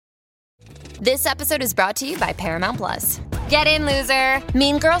This episode is brought to you by Paramount Plus. Get in, loser!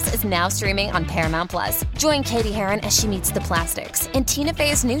 Mean Girls is now streaming on Paramount Plus. Join Katie Heron as she meets the plastics in Tina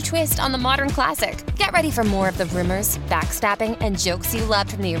Fey's new twist on the modern classic. Get ready for more of the rumors, backstabbing, and jokes you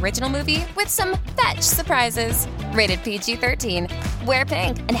loved from the original movie with some fetch surprises. Rated PG-13. Wear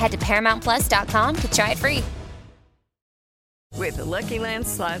pink and head to ParamountPlus.com to try it free. With the Lucky Land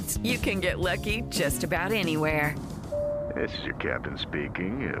Slots, you can get lucky just about anywhere. This is your captain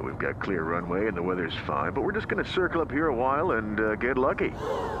speaking. We've got clear runway and the weather's fine, but we're just going to circle up here a while and get lucky.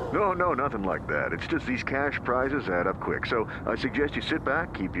 No, nothing like that. It's just these cash prizes add up quick. So I suggest you sit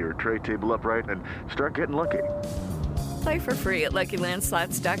back, keep your tray table upright, and start getting lucky. Play for free at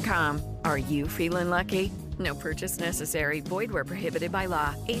LuckyLandSlots.com. Are you feeling lucky? No purchase necessary. Void where prohibited by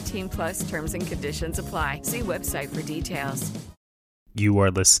law. 18 plus terms and conditions apply. See website for details. You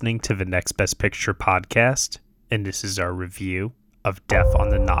are listening to the Next Best Picture podcast, and this is our review of Death on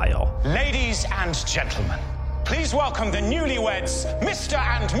the Nile. Ladies and gentlemen, please welcome the newlyweds, Mr.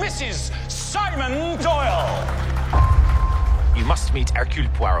 and Mrs. Simon Doyle. You must meet Hercule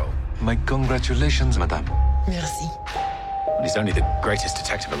Poirot. My congratulations, madame. Merci. He's only the greatest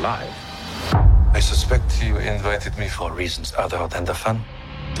detective alive. I suspect you invited me for reasons other than the fun.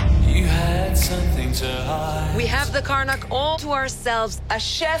 You had something to hide. We have the Karnak all to ourselves, a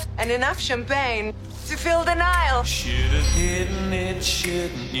chef and enough champagne to fill the Nile. Should have hidden it,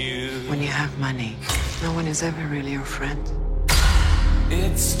 shouldn't you? When you have money, no one is ever really your friend.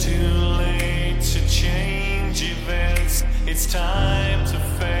 It's too late to change events. It's time to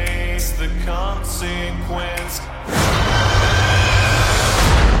face the consequence.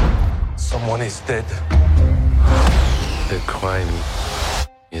 Someone is dead. The crime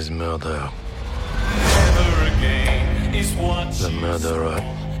is murder. Never again is what The murderer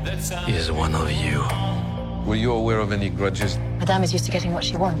is one of you. Were you aware of any grudges? Madame is used to getting what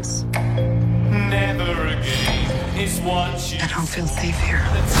she wants. never again is what you I don't feel safe here.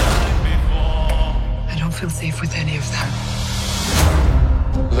 the time before. I don't feel safe with any of them.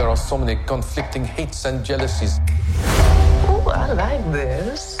 There are so many conflicting hates and jealousies. Oh, I like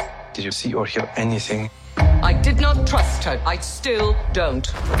this. Did you see or hear anything? I did not trust her. I still don't.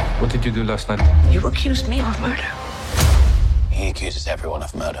 What did you do last night? You accused me of murder. He accuses everyone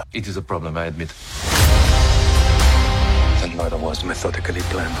of murder. It is a problem, I admit. The murder was methodically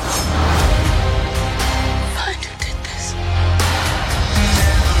planned. Find who did this.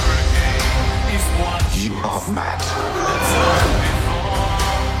 You are mad.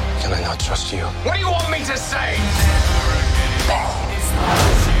 Can I not trust you? What do you want me to say?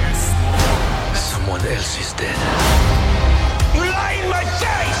 Someone else is dead. You lie in my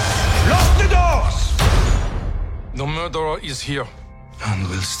face! Lock the doors! The murderer is here and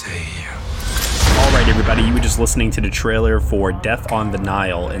will stay here. All right, everybody, you were just listening to the trailer for Death on the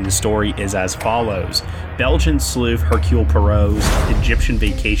Nile, and the story is as follows. Belgian sleuth Hercule Poirot's Egyptian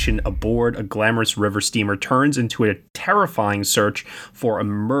vacation aboard a glamorous river steamer turns into a terrifying search for a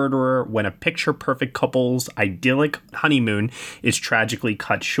murderer when a picture-perfect couple's idyllic honeymoon is tragically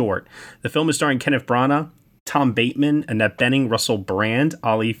cut short. The film is starring Kenneth Branagh, Tom Bateman, Annette Bening, Russell Brand,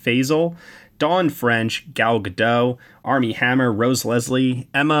 Ali Faisal, Dawn French, Gal Gadot, Armie Hammer, Rose Leslie,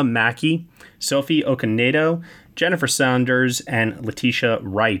 Emma Mackey, Sophie Okonedo, Jennifer Saunders, and Letitia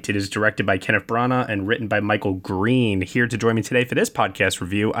Wright. It is directed by Kenneth Branagh and written by Michael Green. Here to join me today for this podcast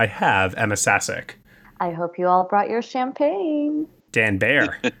review, I have Emma Sasek. I hope you all brought your champagne. Dan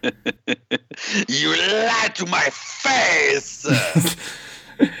Baer. You lied to my face!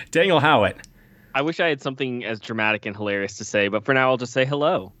 Daniel Howitt. I wish I had something as dramatic and hilarious to say, but for now I'll just say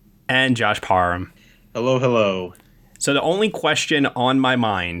hello. And Josh Parham. Hello, hello. So the only question on my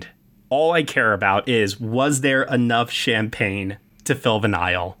mind, all I care about is, was there enough champagne to fill the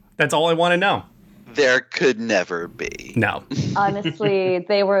Nile? That's all I want to know. There could never be. No. Honestly,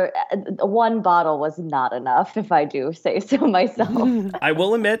 one bottle was not enough, if I do say so myself. I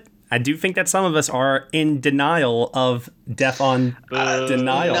will admit, I do think that some of us are in denial of Death on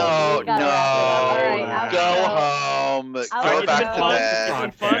Denial. No. Go home. Go back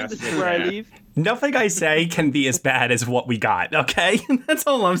to bed. This is where I leave. Nothing I say can be as bad as what we got, okay? That's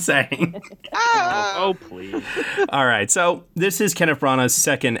all I'm saying. Oh, please. All right, so this is Kenneth Branagh's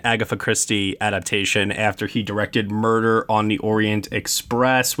second Agatha Christie adaptation after he directed Murder on the Orient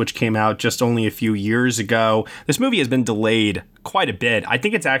Express, which came out just only a few years ago. This movie has been delayed quite a bit. I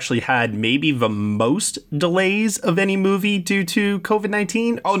think it's actually had maybe the most delays of any movie due to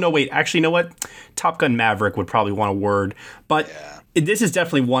COVID-19. Oh, no, wait. Actually, you know what? Top Gun Maverick would probably want a word. But this is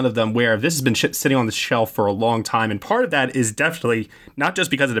definitely one of them where this has been sitting on the shelf for a long time. And part of that is definitely not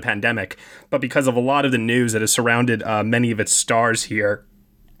just because of the pandemic, but because of a lot of the news that has surrounded many of its stars here.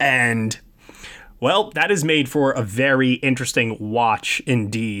 And Well, that is made for a very interesting watch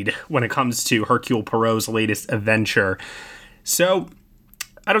indeed when it comes to Hercule Poirot's latest adventure. So,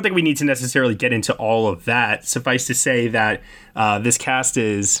 I don't think we need to necessarily get into all of that. Suffice to say that this cast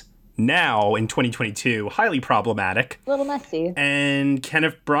is now, in 2022, highly problematic. A little messy. And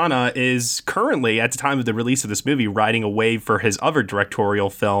Kenneth Branagh is currently, at the time of the release of this movie, riding a wave for his other directorial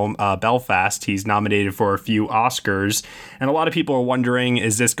film, Belfast. He's nominated for a few Oscars. And a lot of people are wondering,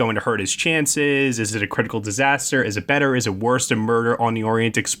 is this going to hurt his chances? Is it a critical disaster? Is it better? Is it worse than Murder on the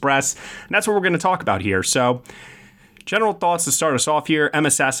Orient Express? And that's what we're going to talk about here. So, general thoughts to start us off here. Emma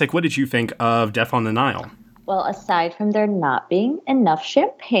Sasek, what did you think of Death on the Nile? Well, aside from there not being enough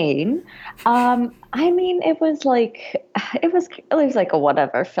champagne, it was like a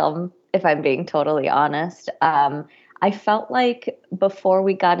whatever film, if I'm being totally honest. I felt like before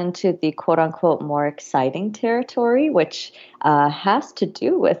we got into the quote unquote more exciting territory, which has to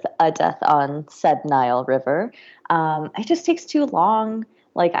do with a death on said Nile River, it just takes too long.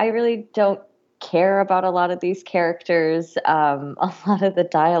 Like, I really don't care about a lot of these characters. A lot of the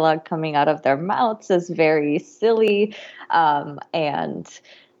dialogue coming out of their mouths is very silly. And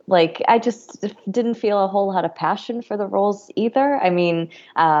like, I just didn't feel a whole lot of passion for the roles either. I mean,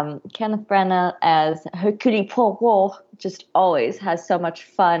 Kenneth Branagh as Hercule Poirot just always has so much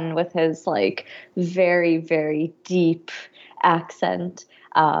fun with his like very, very deep accent.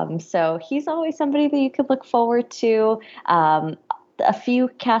 So he's always somebody that you could look forward to. A few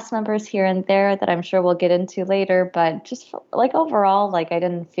cast members here and there that I'm sure we'll get into later, but just like overall, like I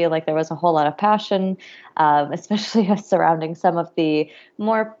didn't feel like there was a whole lot of passion, especially surrounding some of the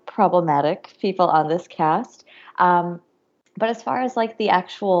more problematic people on this cast. But as far as like the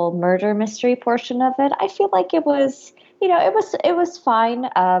actual murder mystery portion of it, I feel like it was, it was fine.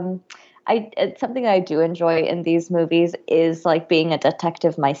 It's something that I do enjoy in these movies is like being a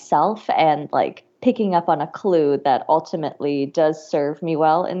detective myself and like picking up on a clue that ultimately does serve me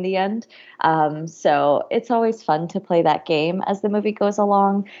well in the end. So it's always fun to play that game as the movie goes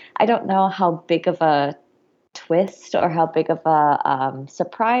along. I don't know how big of a twist or how big of a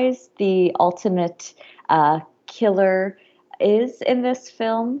surprise the ultimate killer is in this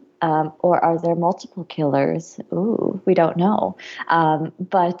film, or are there multiple killers? Ooh, we don't know.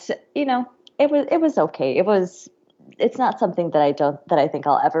 But it was okay. It's not something that I think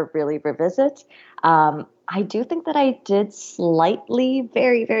I'll ever really revisit. I do think that I did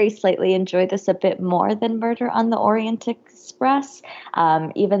very, very slightly enjoy this a bit more than Murder on the Orient Express,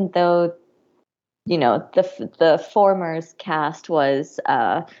 even though, the former's cast was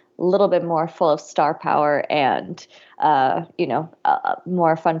a little bit more full of star power and,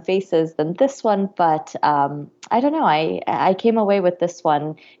 more fun faces than this one. But I don't know. I came away with this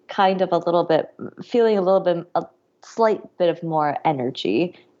one kind of feeling a slight bit of more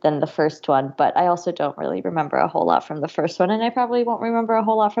energy than the first one, but I also don't really remember a whole lot from the first one, and I probably won't remember a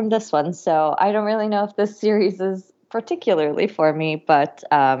whole lot from this one, so I don't really know if this series is particularly for me, but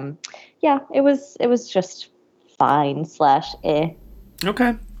it was just fine / eh.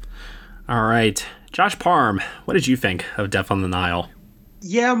 Okay. All right. Josh Parham, what did you think of Death on the Nile?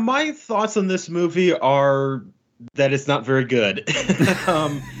 Yeah, my thoughts on this movie are that it's not very good.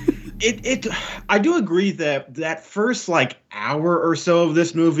 I do agree that first hour or so of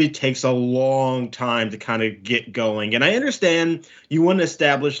this movie takes a long time to kind of get going. And I understand you want to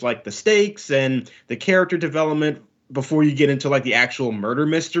establish the stakes and the character development before you get into the actual murder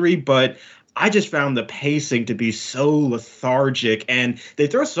mystery. But I just found the pacing to be so lethargic, and they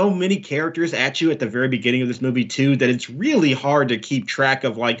throw so many characters at you at the very beginning of this movie too, that it's really hard to keep track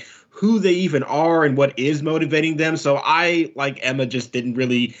of who they even are and what is motivating them. So I, like Emma, just didn't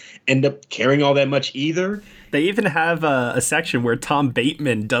really end up caring all that much either. They even have a section where Tom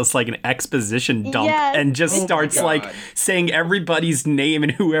Bateman does an exposition dump and just starts saying everybody's name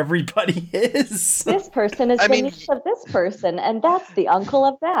and who everybody is. This person is the niece of this person, and that's the uncle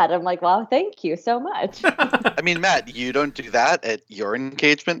of that. I'm like, wow, thank you so much. I mean, Matt, you don't do that at your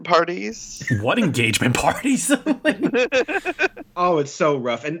engagement parties? What engagement parties? Oh, it's so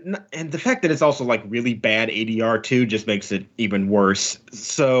rough. And the fact that it's also really bad ADR too just makes it even worse.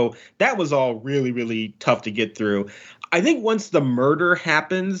 So that was all really, really tough to get through. I think once the murder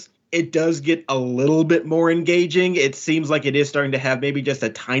happens, it does get a little bit more engaging. It seems like it is starting to have maybe just a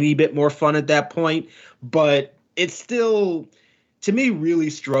tiny bit more fun at that point, but it still, to me, really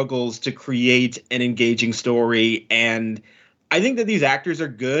struggles to create an engaging story. And I think that these actors are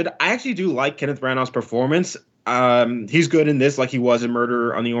good. I actually do like Kenneth Branagh's performance. He's good in this, like he was in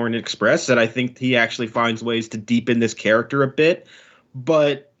Murder on the Orient Express, and I think he actually finds ways to deepen this character a bit.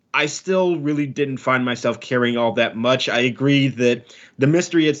 But I still really didn't find myself caring all that much. I agree that the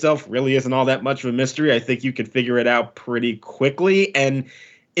mystery itself really isn't all that much of a mystery. I think you could figure it out pretty quickly. And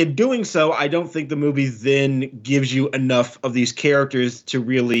in doing so, I don't think the movie then gives you enough of these characters to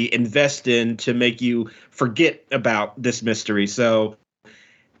really invest in to make you forget about this mystery. So,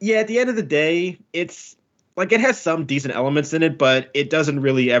 yeah, at the end of the day, it's like it has some decent elements in it, but it doesn't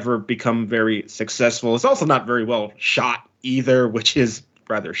really ever become very successful. It's also not very well shot either, which is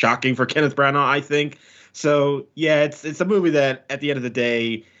rather shocking for Kenneth Branagh, I think. So, yeah, it's a movie that at the end of the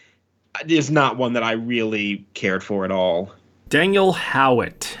day is not one that I really cared for at all. Daniel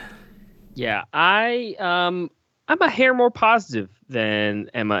Howitt. Yeah, I'm a hair more positive than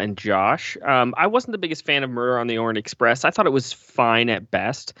Emma and Josh. I wasn't the biggest fan of Murder on the Orient Express. I thought it was fine at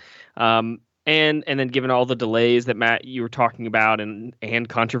best. And then given all the delays that Matt you were talking about and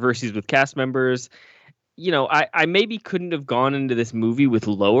controversies with cast members, I maybe couldn't have gone into this movie with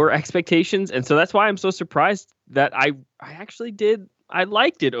lower expectations, and so that's why I'm so surprised that I actually did. I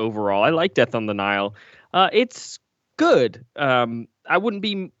liked it overall. I liked Death on the Nile. It's good. I wouldn't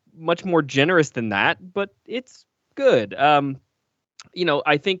be much more generous than that, but it's good.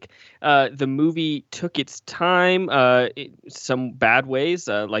 I think the movie took its time. Some bad ways,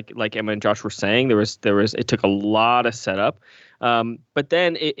 like Emma and Josh were saying, there was it took a lot of setup. But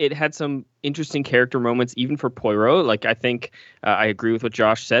then it had some interesting character moments, even for Poirot. Like I think I agree with what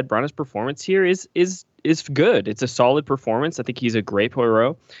Josh said. Branagh's performance here is good. It's a solid performance. I think he's a great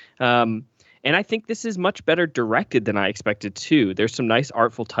Poirot. And I think this is much better directed than I expected too. There's some nice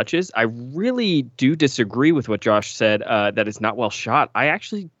artful touches. I really do disagree with what Josh said, that it's not well shot.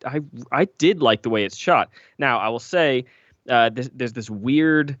 I did like the way it's shot. Now, I will say there's this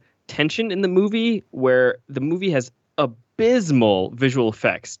weird tension in the movie where the movie has abysmal visual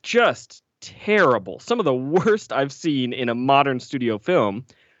effects, just terrible. Some of the worst I've seen in a modern studio film,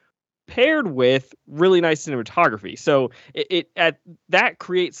 paired with really nice cinematography. So that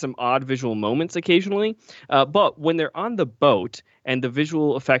creates some odd visual moments occasionally. But when they're on the boat and the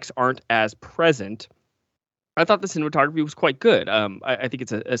visual effects aren't as present, I thought the cinematography was quite good. I think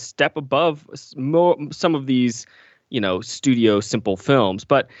it's a step above some of these, studio simple films.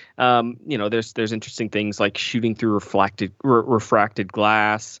 But there's interesting things like shooting through refracted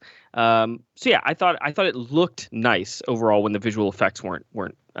glass. So yeah, I thought it looked nice overall when the visual effects weren't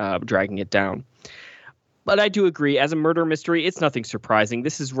dragging it down. But I do agree, as a murder mystery, it's nothing surprising.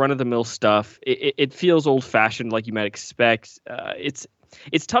 This is run-of-the-mill stuff. It feels old-fashioned, like you might expect. It's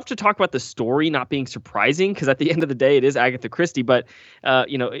tough to talk about the story not being surprising, because at the end of the day, it is Agatha Christie. But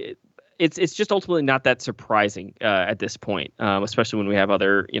it's just ultimately not that surprising at this point, especially when we have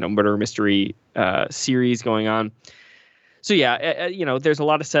other murder mystery series going on. So yeah, there's a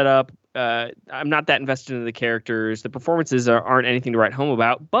lot of setup. I'm not that invested in the characters. The performances aren't anything to write home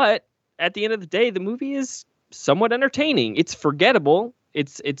about. But at the end of the day, the movie is somewhat entertaining. It's forgettable.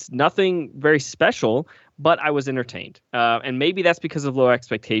 It's nothing very special, but I was entertained. And maybe that's because of low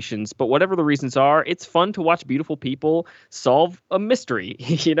expectations. But whatever the reasons are, it's fun to watch beautiful people solve a mystery.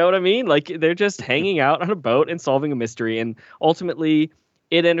 You know what I mean? Like they're just hanging out on a boat and solving a mystery. And ultimately,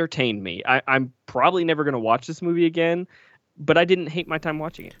 it entertained me. I'm probably never going to watch this movie again, but I didn't hate my time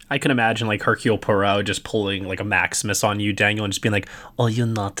watching it. I can imagine like Hercule Poirot just pulling like a Maximus on you, Daniel, and just being like, "Oh, you're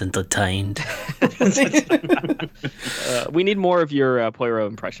not entertained." We need more of your Poirot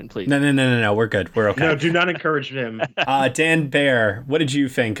impression, please. No. We're good. We're okay. No, do not encourage him. Dan Baer, what did you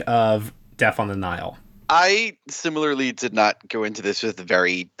think of Death on the Nile? I similarly did not go into this with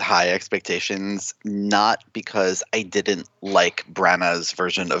very high expectations, not because I didn't like Branagh's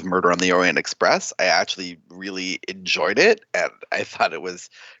version of Murder on the Orient Express. I actually really enjoyed it, and I thought it was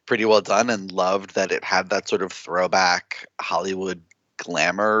pretty well done and loved that it had that sort of throwback Hollywood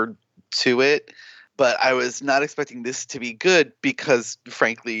glamour to it. But I was not expecting this to be good because,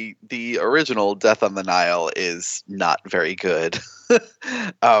 frankly, the original Death on the Nile is not very good.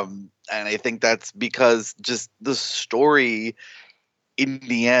 And I think that's because just the story in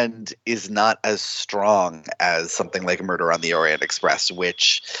the end is not as strong as something like Murder on the Orient Express,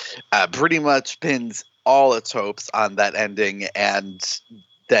 which pretty much pins all its hopes on that ending and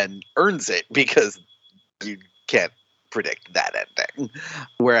then earns it because you can't predict that ending.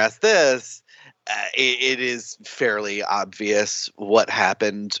 Whereas this, it is fairly obvious what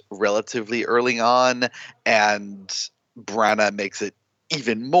happened relatively early on, and Branagh makes it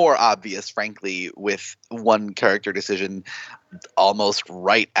even more obvious, frankly, with one character decision almost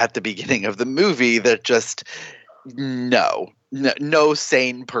right at the beginning of the movie that just no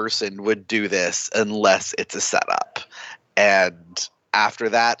sane person would do this unless it's a setup. And after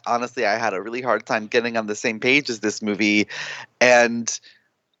that, honestly, I had a really hard time getting on the same page as this movie. And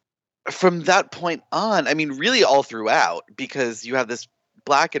from that point on, I mean, really all throughout, because you have this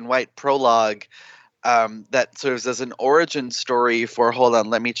black and white prologue that serves as an origin story for, hold on,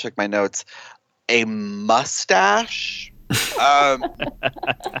 let me check my notes, a mustache. I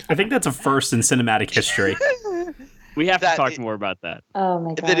think that's a first in cinematic history. We have to talk more about that. Oh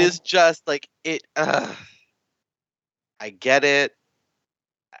my god. That is just like it. I get it.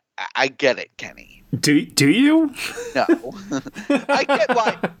 I get it, Kenny. Do you? No. I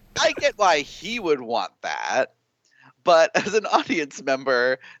get why he would want that. But as an audience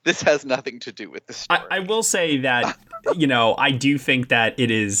member, this has nothing to do with the story. I will say that, I do think that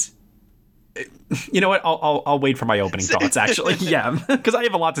it is. You know what? I'll wait for my opening thoughts, actually. Yeah, because I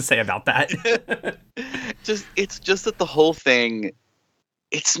have a lot to say about that. It's just that the whole thing,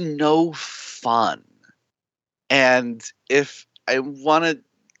 it's no fun. And if I want to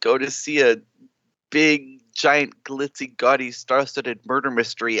go to see a big, giant, glitzy, gaudy, star-studded murder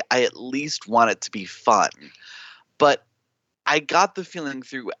mystery, I at least want it to be fun. But I got the feeling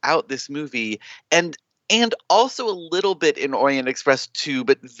throughout this movie, and also a little bit in Orient Express too,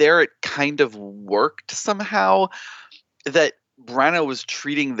 but there it kind of worked somehow, that Branagh was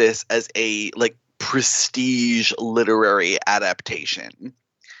treating this as a like prestige literary adaptation.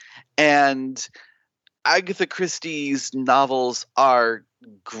 And Agatha Christie's novels are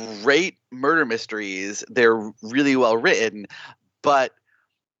great murder mysteries. They're really well written, but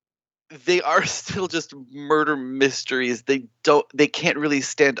they are still just murder mysteries. They can't really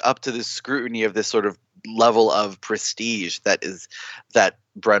stand up to the scrutiny of this sort of level of prestige that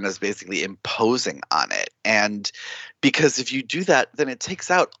Branagh's basically imposing on it. And because if you do that, then it takes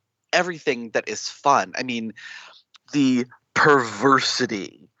out everything that is fun. I mean, the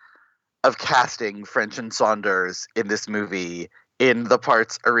perversity of casting French and Saunders in this movie in the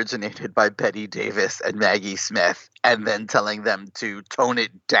parts originated by Bette Davis and Maggie Smith, and then telling them to tone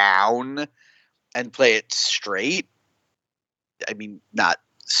it down and play it straight. I mean, not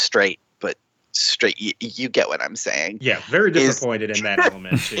straight, but straight. You get what I'm saying. Yeah, very disappointed in that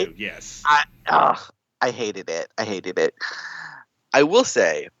element too. Yes. I hated it. I will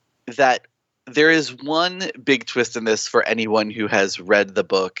say that there is one big twist in this for anyone who has read the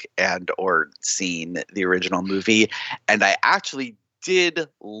book and or seen the original movie, and I actually did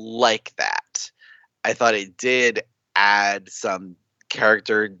like that. I thought it did add some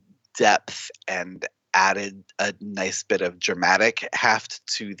character depth and added a nice bit of dramatic heft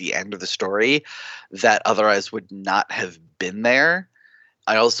to the end of the story that otherwise would not have been there.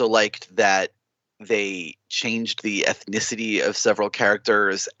 I also liked that they changed the ethnicity of several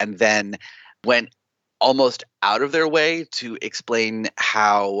characters and then went almost out of their way to explain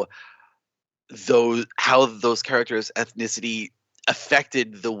how those characters' ethnicity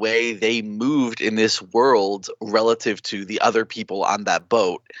affected the way they moved in this world relative to the other people on that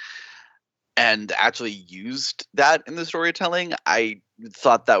boat, and actually used that in the storytelling. I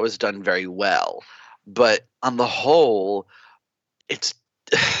thought that was done very well. But on the whole, it's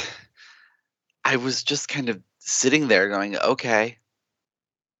I was just kind of sitting there going, okay.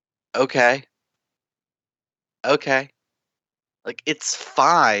 Like, it's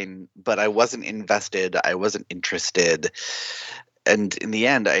fine, but I wasn't invested. I wasn't interested. And in the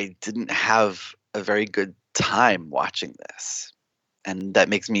end, I didn't have a very good time watching this. And that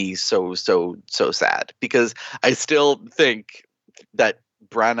makes me so sad, because I still think that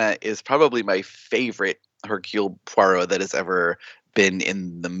Branagh is probably my favorite Hercule Poirot that has ever been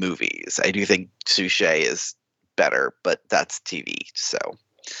in the movies. I do think Suchet is better, but that's TV. So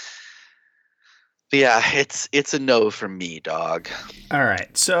yeah, it's a no from me, dog. All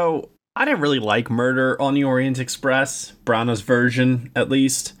right. So I didn't really like Murder on the Orient Express, Branagh's version at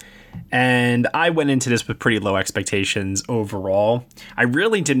least. And I went into this with pretty low expectations overall. I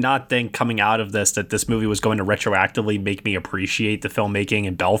really did not think coming out of this that this movie was going to retroactively make me appreciate the filmmaking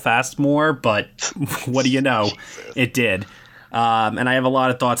in Belfast more, but what do you know? It did. And I have a lot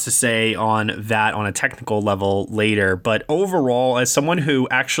of thoughts to say on that on a technical level later. But overall, as someone who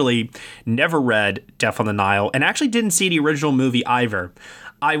actually never read Death on the Nile and actually didn't see the original movie either,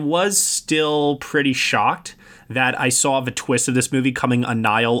 I was still pretty shocked that I saw the twist of this movie coming a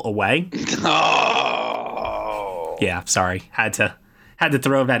Nile away. Oh. Yeah, sorry. Had to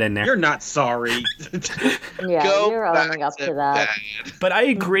throw that in there. You're not sorry. Yeah, you're owning up to that. But I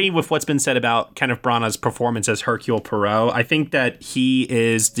agree with what's been said about Kenneth Branagh's performance as Hercule Poirot. I think that he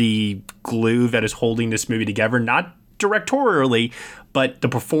is the glue that is holding this movie together, not directorially, but the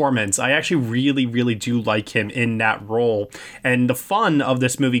performance. I actually really, really do like him in that role. And the fun of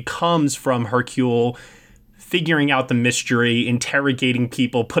this movie comes from Hercule figuring out the mystery, interrogating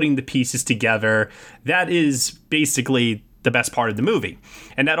people, putting the pieces together. That is basically the best part of the movie.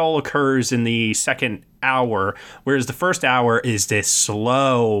 And that all occurs in the second hour, whereas the first hour is this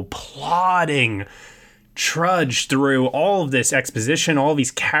slow, plodding trudge through all of this exposition, all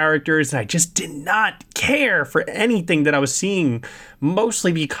these characters, and I just did not care for anything that I was seeing,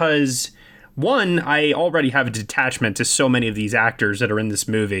 mostly because, one, I already have a detachment to so many of these actors that are in this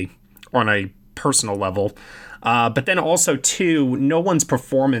movie on a personal level, but then also, two, no one's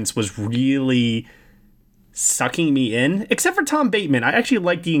performance was really sucking me in, except for Tom Bateman. I actually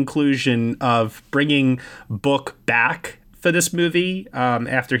like the inclusion of bringing Book back for this movie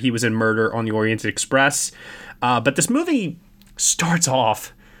after he was in Murder on the Orient Express. But this movie starts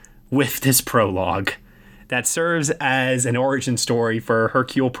off with this prologue that serves as an origin story for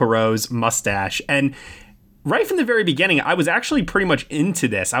Hercule Poirot's mustache. And right from the very beginning, I was actually pretty much into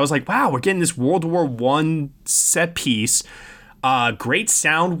this. I was like, wow, we're getting this World War I set piece. Great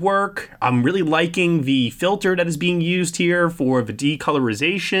sound work. I'm really liking the filter that is being used here for the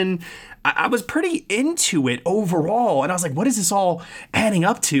decolorization. I was pretty into it overall, and I was like, what is this all adding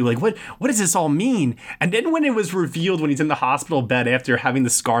up to? Like, what does this all mean? And then when it was revealed when he's in the hospital bed after having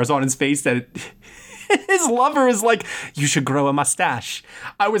the scars on his face that his lover is like, you should grow a mustache.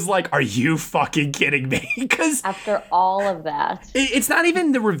 I was like, are you fucking kidding me? Because after all of that, it's not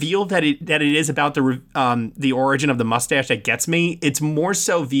even the reveal that it is about the origin of the mustache that gets me. It's more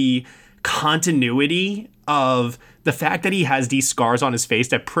so the continuity of the fact that he has these scars on his face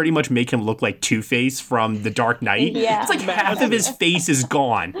that pretty much make him look like Two-Face from The Dark Knight. Yeah. It's like half of his face is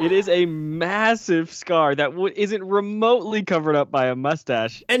gone. It is a massive scar that isn't remotely covered up by a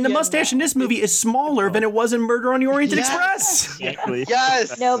mustache. And the mustache in this movie is smaller than it was in Murder on the Orient Express. Exactly.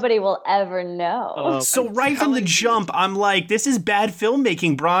 Yes. Nobody will ever know. So right from the jump, I'm like, this is bad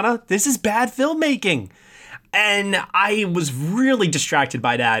filmmaking, Brana. This is bad filmmaking. And I was really distracted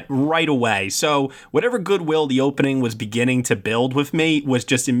by that right away. So whatever goodwill the opening was beginning to build with me was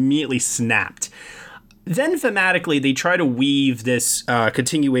just immediately snapped. Then thematically, they try to weave this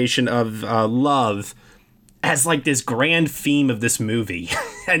continuation of love as like this grand theme of this movie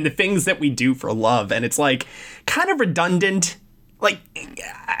and the things that we do for love. And it's like kind of redundant. Like,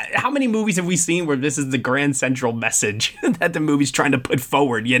 how many movies have we seen where this is the grand central message that the movie's trying to put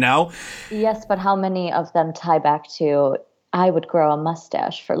forward, you know? Yes, but how many of them tie back to, I would grow a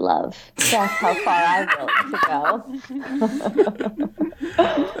mustache for love? That's how far I'm willing to go.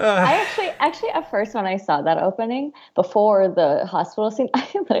 I actually, at first when I saw that opening, before the hospital scene, I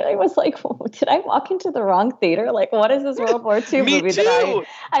literally was like, did I walk into the wrong theater? Like, what is this World War II movie Me too. that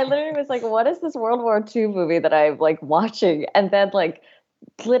I literally was like, what is this World War II movie that I'm like watching? And then like,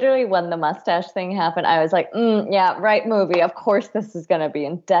 literally when the mustache thing happened, I was like, yeah, right movie. Of course this is going to be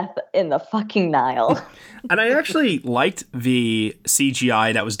in Death in the fucking Nile. And I actually liked the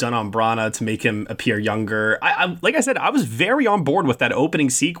CGI that was done on Brana to make him appear younger. I like I said, I was very on board with that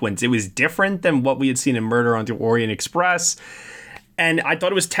opening sequence. It was different than what we had seen in Murder on the Orient Express. And I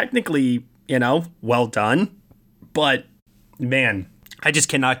thought it was technically, well done. But, man, I just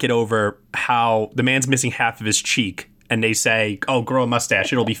cannot get over how the man's missing half of his cheek. And they say, oh, grow a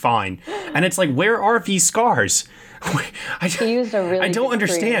mustache, it'll be fine. And it's like, where are these scars? He used a really I don't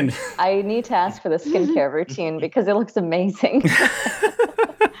understand. Cream. I need to ask for the skincare routine because it looks amazing.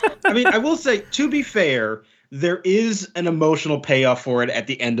 I mean, I will say, to be fair, there is an emotional payoff for it at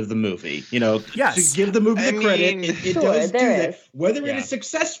the end of the movie. Yes. To give the movie the credit, it does do that. Whether it is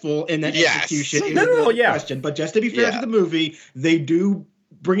successful in that execution is another question. But just to be fair to the movie, they do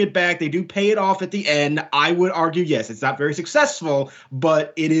bring it back. They do pay it off at the end. I would argue, yes, it's not very successful,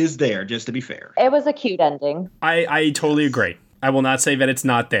 but it is there, just to be fair. It was a cute ending. I totally agree. I will not say that it's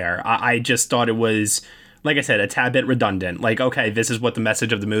not there. I just thought it was, like I said, a tad bit redundant. Like, okay, this is what the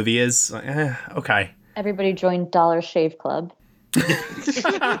message of the movie is. Okay. Everybody joined Dollar Shave Club.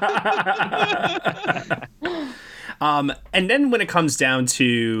 And then when it comes down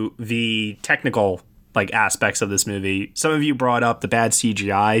to the technical aspects of this movie, some of you brought up the bad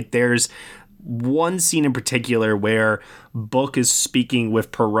CGI. There's one scene in particular where Book is speaking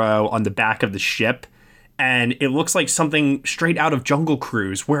with Poirot on the back of the ship, and it looks like something straight out of Jungle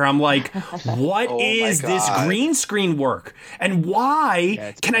Cruise, where I'm like, what is this green screen work? And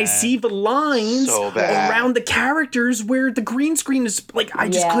why can I see the lines around the characters where the green screen is I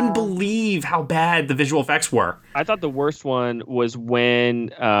just couldn't believe how bad the visual effects were. I thought the worst one was when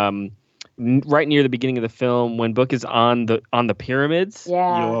right near the beginning of the film, when Book is on the pyramids.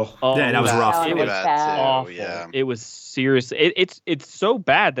 Yeah. That was rough. It was awful. Yeah. It was serious. It's so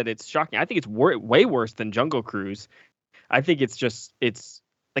bad that it's shocking. I think it's way worse than Jungle Cruise. I think it's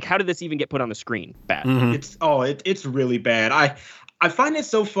like, how did this even get put on the screen? Bad. Mm-hmm. It's really bad. I find it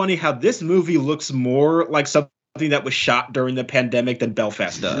so funny how this movie looks more like something that was shot during the pandemic than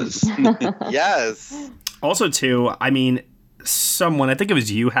Belfast does. Yes. Also, too, I mean, someone, I think it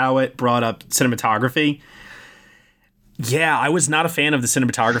was you, Howitt, brought up cinematography. Yeah, I was not a fan of the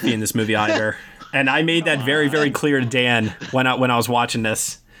cinematography in this movie either. And I made that very, very clear to Dan when I was watching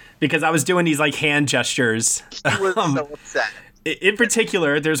this. Because I was doing these, like, hand gestures. He was so upset. In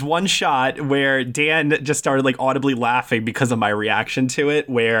particular, there's one shot where Dan just started, like, audibly laughing because of my reaction to it,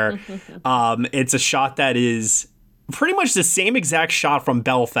 where it's a shot that is pretty much the same exact shot from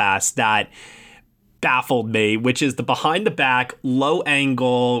Belfast that baffled me, which is the behind the back, low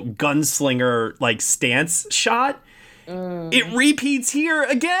angle, gunslinger, like, stance shot. It repeats here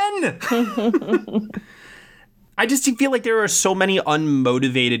again. I just feel like there are so many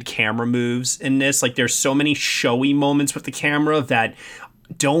unmotivated camera moves in this. Like, there's so many showy moments with the camera that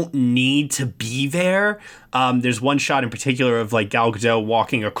don't need to be there. There's one shot in particular of, like, Gal Gadot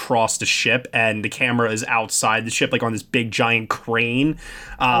walking across the ship, and the camera is outside the ship, like on this big giant crane.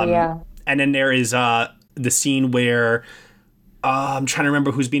 And then there is the scene where I'm trying to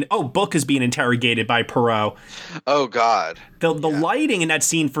remember who's being... Oh, Book is being interrogated by Poirot. Oh, God. The lighting in that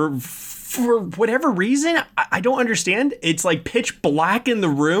scene, for whatever reason, I don't understand. It's like pitch black in the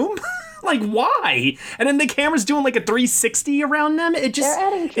room. Like, why? And then the camera's doing like a 360 around them. It just...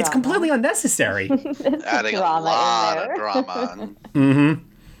 It's completely unnecessary. Adding a lot of drama. Mm-hmm.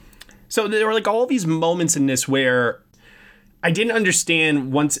 So there were like all these moments in this where I didn't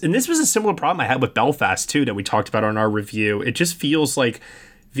understand once, and this was a similar problem I had with Belfast too that we talked about on our review. It just feels like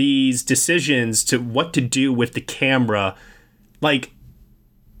these decisions to what to do with the camera, like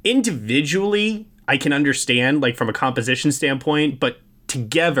individually, I can understand, like from a composition standpoint, but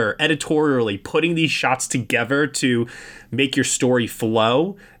together, editorially, putting these shots together to make your story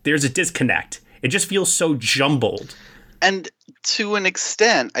flow, there's a disconnect. It just feels so jumbled. And to an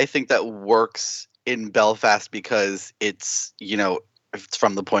extent, I think that works in Belfast because it's, you know, it's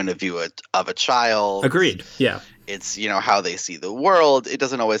from the point of view of a child. Agreed. Yeah. It's, you know, how they see the world. It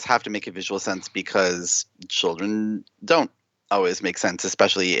doesn't always have to make a visual sense because children don't always make sense,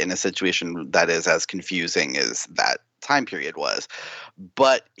 especially in a situation that is as confusing as that time period was.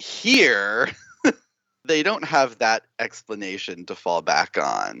 But here, they don't have that explanation to fall back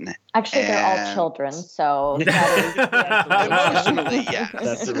on. Actually, they're all children, so emotionally, yes.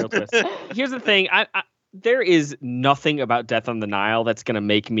 That's the real twist. Here's the thing: there is nothing about Death on the Nile that's gonna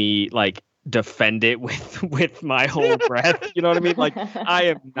make me like defend it with my whole breath. You know what I mean? Like, I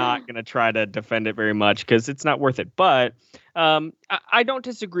am not gonna try to defend it very much because it's not worth it. But I don't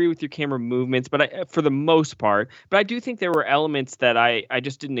disagree with your camera movements, but for the most part. But I do think there were elements that I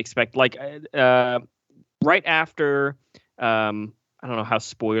just didn't expect, like. Right after, I don't know how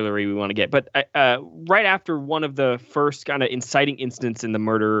spoilery we want to get, but right after one of the first kind of inciting incidents in the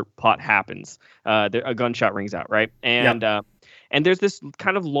murder plot happens, a gunshot rings out, right? And and there's this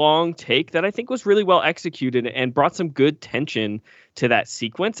kind of long take that I think was really well executed and brought some good tension to that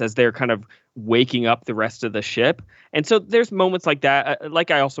sequence as they're kind of waking up the rest of the ship. And so there's moments like that,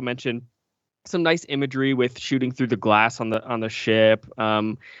 like I also mentioned, some nice imagery with shooting through the glass on the ship.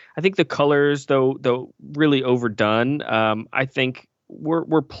 I think the colors, though really overdone, I think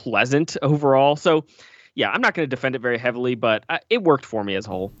were pleasant overall. So, yeah, I'm not going to defend it very heavily, but it worked for me as a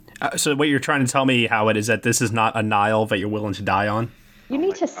whole. So what you're trying to tell me, Howard, is that this is not a Nile that you're willing to die on? You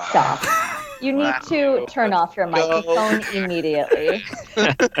need to stop. You need to turn off your microphone immediately.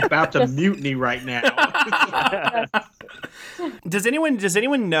 About to mutiny right now. Does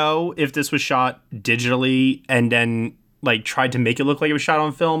anyone know if this was shot digitally and then like tried to make it look like it was shot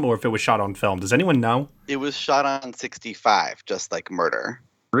on film, or if it was shot on film? Does anyone know? It was shot on 65, just like Murder.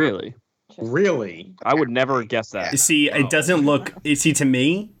 Really? I would never guess that. See, it doesn't look. See, to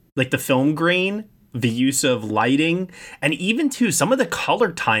me, like the film grain, the use of lighting, and even to some of the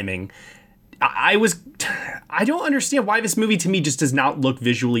color timing. I don't understand why this movie to me just does not look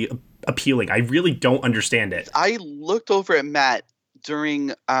visually appealing. I really don't understand it. I looked over at Matt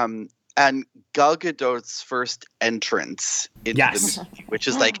during and Gal Gadot's first entrance into the movie, which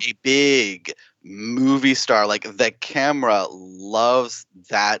is like a big movie star. Like, the camera loves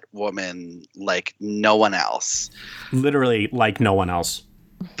that woman like no one else. Literally like no one else.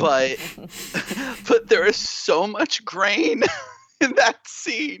 But there is so much grain in that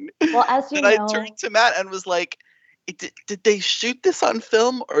scene. Well, as you know, I turned to Matt and was like, did they shoot this on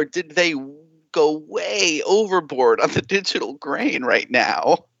film, or did they go way overboard on the digital grain right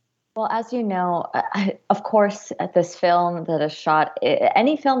now? Well, as you know, of course, this film that is shot,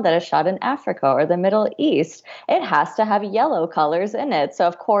 any film that is shot in Africa or the Middle East, it has to have yellow colors in it. So,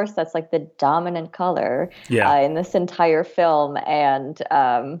 of course, that's like the dominant color in this entire film. And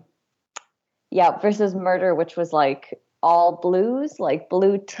Yeah, versus Murder, which was like all blues, like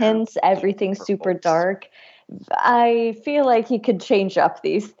blue tints, everything super dark. I feel like you could change up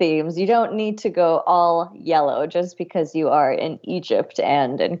these themes. You don't need to go all yellow just because you are in Egypt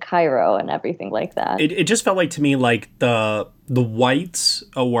and in Cairo and everything like that. It just felt like to me like the whites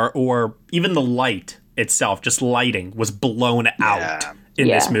or even the light itself, just lighting, was blown out in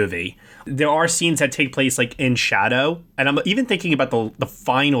this movie. There are scenes that take place like in shadow, and I'm even thinking about the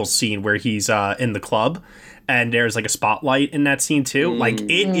final scene where he's in the club. And there's like a spotlight in that scene too. Like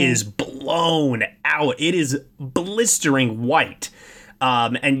it is blown out. It is blistering white.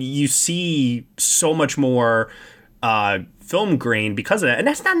 And you see so much more film grain because of that. And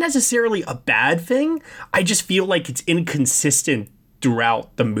that's not necessarily a bad thing. I just feel like it's inconsistent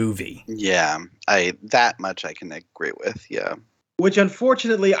throughout the movie. Yeah, that much I can agree with. Yeah. Which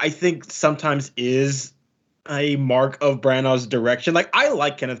unfortunately I think sometimes is a mark of Branagh's direction. Like, I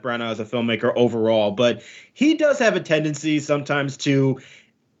like Kenneth Branagh as a filmmaker overall, but he does have a tendency sometimes to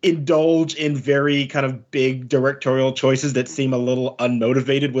indulge in very kind of big directorial choices that seem a little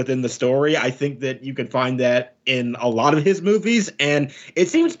unmotivated within the story. I think that you can find that in a lot of his movies, and it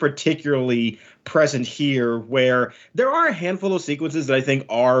seems particularly present here, where there are a handful of sequences that I think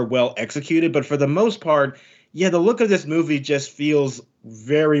are well executed, but for the most part, yeah, the look of this movie just feels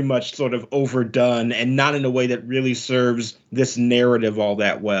very much sort of overdone and not in a way that really serves this narrative all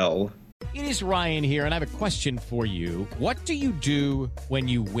that well. It is Ryan here, and I have a question for you. What do you do when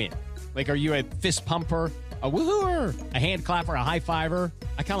you win? Like, are you a fist pumper, a woohooer, a hand clapper, a high fiver?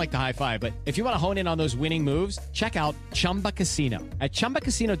 I kind of like the high five, but if you want to hone in on those winning moves, check out Chumba Casino. At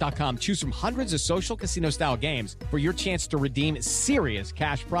ChumbaCasino.com, choose from hundreds of social casino-style games for your chance to redeem serious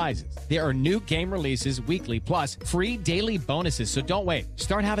cash prizes. There are new game releases weekly, plus free daily bonuses, so don't wait.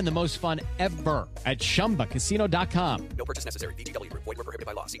 Start having the most fun ever at ChumbaCasino.com. No purchase necessary. VGW. Void where prohibited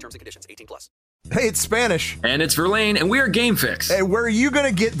by law. See terms and conditions. 18+. Hey, it's Spanish. And it's Verlaine, and we're Game Fix. Hey, where are you going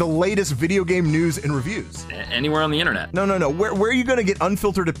to get the latest video game news and reviews? Anywhere on the internet. No. Where are you going to get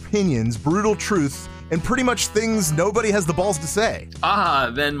unfiltered opinions, brutal truth, and pretty much things nobody has the balls to say?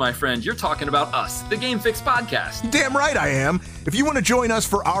 Then, my friend, you're talking about us, the Game Fix podcast. Damn right I am. If you want to join us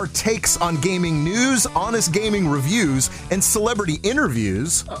for our takes on gaming news, honest gaming reviews, and celebrity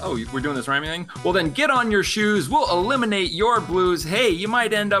interviews... we're doing this rhyming thing? Well, then get on your shoes. We'll eliminate your blues. Hey, you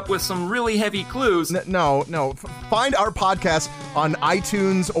might end up with some really heavy clues. No. Find our podcast on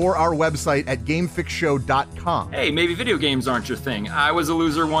iTunes or our website at GameFixShow.com. Hey, maybe video games aren't your thing. I was a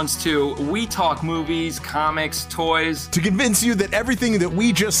loser once, too. We talk movies, comics, toys. To convince you that everything that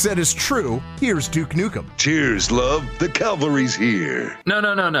we just said is true, here's Duke Nukem. Cheers, love. The cavalry's here. No.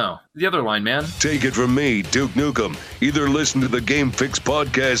 The other line, man. Take it from me, Duke Nukem. Either listen to the Game Fix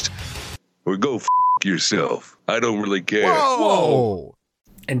podcast or go f*** yourself. I don't really care. Whoa!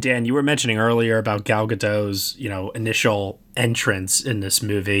 And Dan, you were mentioning earlier about Gal Gadot's, initial entrance in this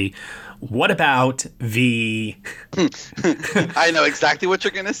movie. What about the... I know exactly what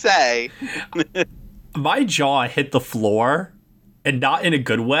you're going to say. My jaw hit the floor, and not in a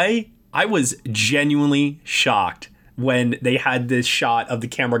good way. I was genuinely shocked when they had this shot of the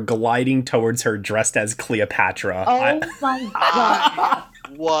camera gliding towards her dressed as Cleopatra. Oh my God.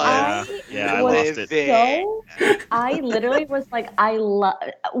 What? I lost it. I literally was like,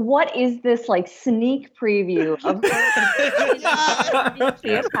 what is this like sneak preview of the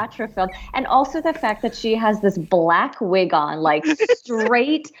Cleopatra film? And also the fact that she has this black wig on, like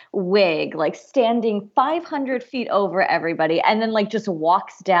straight wig, like standing 500 feet over everybody, and then like just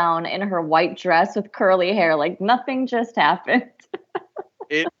walks down in her white dress with curly hair, like nothing just happened.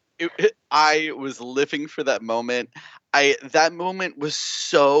 I was living for that moment. That moment was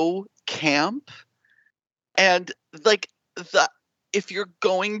so camp, and like if you're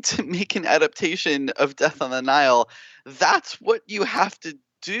going to make an adaptation of Death on the Nile, that's what you have to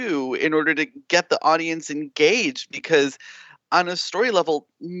do in order to get the audience engaged, because on a story level,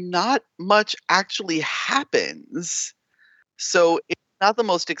 not much actually happens. So it's not the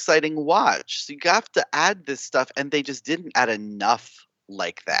most exciting watch. So you have to add this stuff, and they just didn't add enough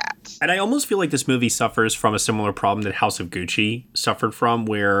like that. And I almost feel like this movie suffers from a similar problem that House of Gucci suffered from,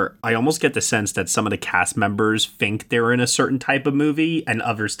 where I almost get the sense that some of the cast members think they're in a certain type of movie and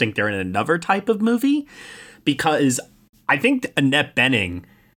others think they're in another type of movie, because I think Annette Bening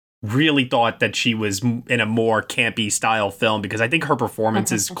really thought that she was in a more campy style film, because I think her performance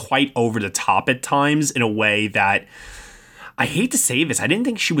is quite over the top at times in a way that, I hate to say this, I didn't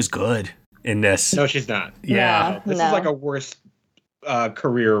think she was good in this. No, she's not. Yeah. This is like a worse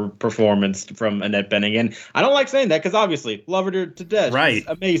career performance from Annette Bening. And I don't like saying that because obviously love her to death. Right. She's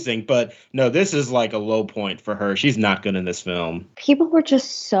amazing. But no, this is like a low point for her. She's not good in this film. People were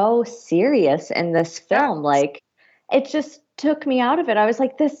just so serious in this film. Like, it just took me out of it. I was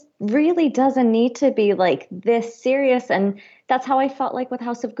like, this really doesn't need to be like this serious. And that's how I felt like with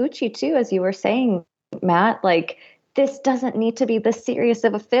House of Gucci too, as you were saying, Matt. Like, this doesn't need to be this serious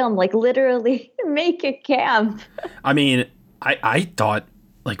of a film. Like, literally make it camp. I mean, I thought,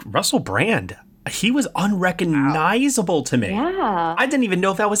 like, Russell Brand, he was unrecognizable to me. Yeah. I didn't even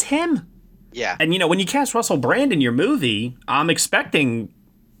know if that was him. Yeah. And, you know, when you cast Russell Brand in your movie, I'm expecting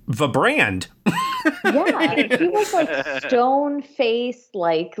the brand. Yeah, he was like stone-faced,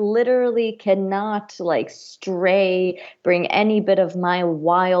 like literally cannot like stray, bring any bit of my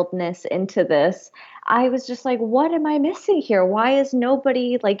wildness into this. I was just like, what am I missing here? Why is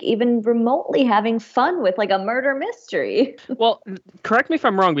nobody like even remotely having fun with like a murder mystery? Well, correct me if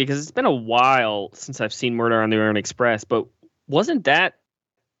I'm wrong, because it's been a while since I've seen Murder on the Orient Express, but wasn't that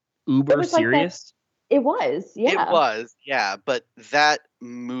uber serious? It was, yeah. It was, yeah. But that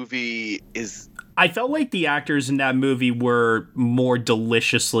movie is... I felt like the actors in that movie were more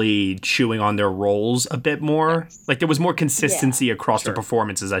deliciously chewing on their roles a bit more. Like, there was more consistency across the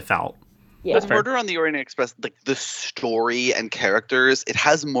performances, I felt. Yeah. With Murder on the Orient Express, like the story and characters, it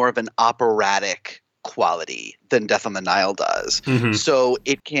has more of an operatic quality than Death on the Nile does. Mm-hmm. So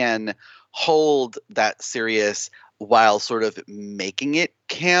it can hold that serious while sort of making it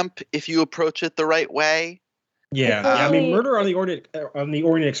camp if you approach it the right way. Yeah, I mean, Murder on the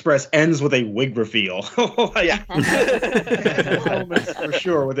Orient Express ends with a wig reveal. Yeah, moments for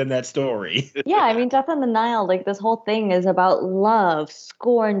sure within that story. Yeah, I mean, Death on the Nile, like this whole thing is about love,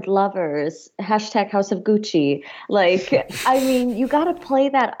 scorned lovers, hashtag House of Gucci. Like, I mean, you got to play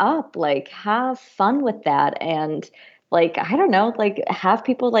that up, like have fun with that. And like, I don't know, like have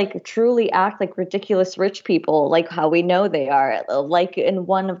people like truly act like ridiculous rich people, like how we know they are. Like in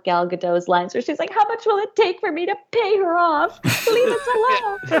one of Gal Gadot's lines where she's like, how much will it take for me to pay her off? Leave us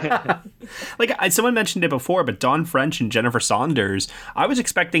alone. Like, someone mentioned it before, but Dawn French and Jennifer Saunders, I was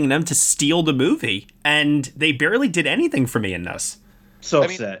expecting them to steal the movie, and they barely did anything for me in this.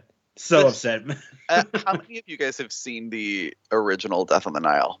 Upset. How many of you guys have seen the original Death on the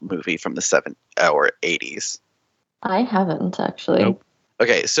Nile movie from the 70s or 80s? I haven't, actually. Nope.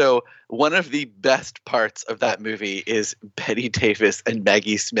 Okay, so one of the best parts of that movie is Bette Davis and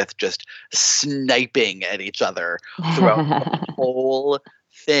Maggie Smith just sniping at each other throughout the whole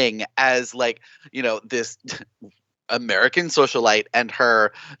thing as, like, you know, this American socialite and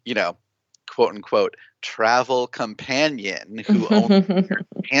her, you know, quote unquote, travel companion who owns their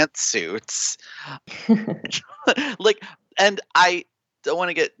pantsuits. Like, and I don't want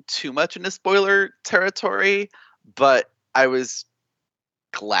to get too much into spoiler territory, but I was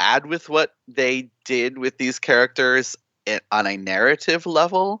glad with what they did with these characters on a narrative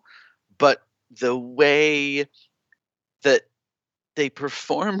level, but the way that they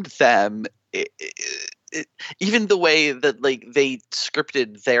performed them, even the way that like they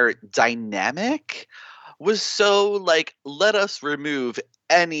scripted their dynamic was so like, let us remove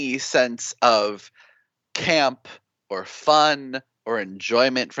any sense of camp or fun or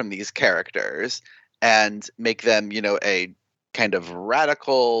enjoyment from these characters and make them, you know, a kind of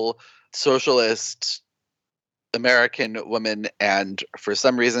radical socialist American woman and for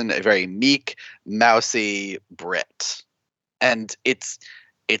some reason a very meek, mousy Brit. And it's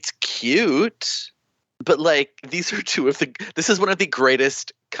cute, but like this is one of the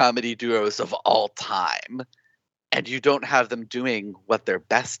greatest comedy duos of all time. And you don't have them doing what they're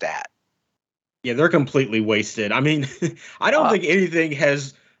best at. Yeah, they're completely wasted. I mean, I don't think anything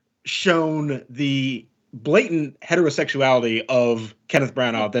has shown the blatant heterosexuality of Kenneth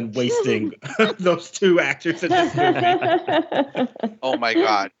Branagh than wasting those two actors in this movie. Oh my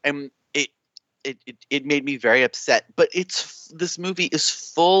God. And it made me very upset. But this movie is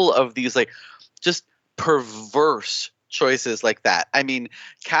full of these like just perverse choices like that. I mean,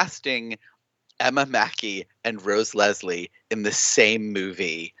 casting Emma Mackey and Rose Leslie in the same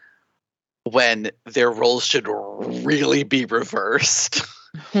movie when their roles should really be reversed.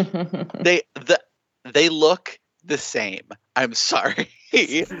 They look the same. I'm sorry.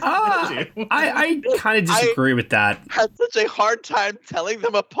 I kind of disagree with that. I had such a hard time telling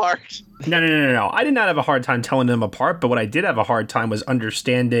them apart. No. I did not have a hard time telling them apart, but what I did have a hard time was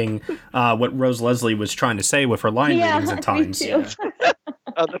understanding what Rose Leslie was trying to say with her line readings at times. Me too.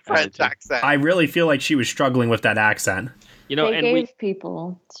 The French accent. I really feel like she was struggling with that accent. You know, they gave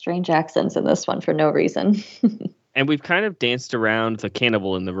people strange accents in this one for no reason. And we've kind of danced around the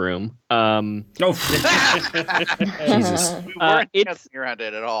cannibal in the room. Jesus. We weren't dancing around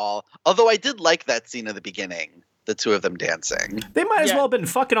it at all. Although I did like that scene at the beginning. The two of them dancing. They might as well have been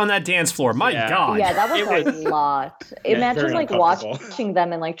fucking on that dance floor. My God. Yeah, that was a lot. Imagine like watching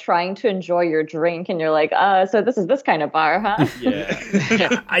them and like trying to enjoy your drink, and you're like, so this is this kind of bar, huh?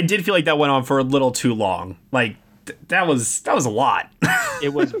 Yeah. I did feel like that went on for a little too long. Like that was a lot.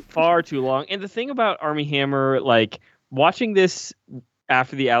 It was far too long. And the thing about Armie Hammer, like watching this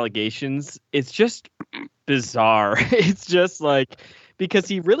after the allegations, it's just bizarre. It's just like, because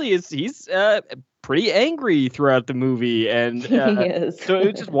he really is, he's pretty angry throughout the movie, and so it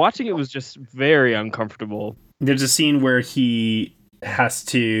was just watching it was just very uncomfortable. There's a scene where he has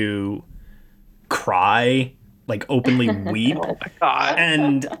to cry, like openly weep. Oh my God.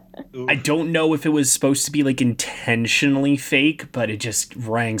 And I don't know if it was supposed to be like intentionally fake, but it just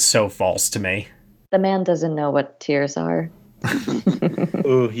rang so false to me. The man doesn't know what tears are.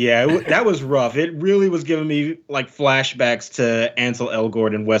 Oh yeah, that was rough. It really was giving me like flashbacks to Ansel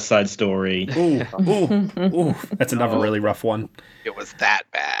Elgort in West Side Story. Ooh, that's another really rough one. It was that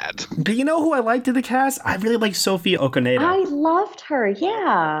bad. But you know who I liked in the cast? I really liked Sophie Okonedo. I loved her,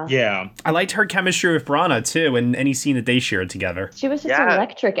 yeah. Yeah. I liked her chemistry with Branagh, too, and any scene that they shared together. She was just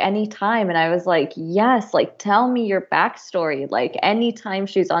electric anytime, and I was like, yes, like, tell me your backstory. Like, anytime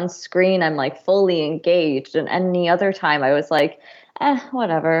she's on screen, I'm, like, fully engaged, and any other time I was like,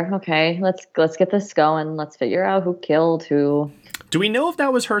 whatever, okay, let's get this going. Let's figure out who killed who. Do we know if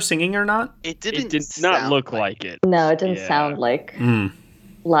that was her singing or not? It did not look like it. No, it didn't sound like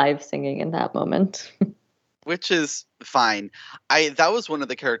live singing in that moment. Which is fine. That was one of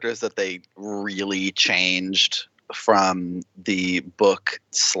the characters that they really changed from the book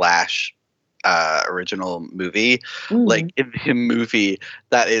 / original movie. Like in the movie,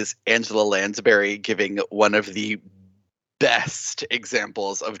 that is Angela Lansbury giving one of the best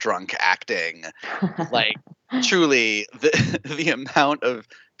examples of drunk acting. Like truly the amount of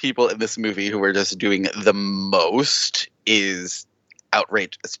people in this movie who are just doing the most is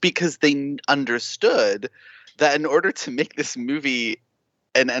outrageous, because they understood that in order to make this movie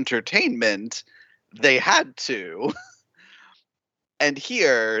an entertainment, they had to. And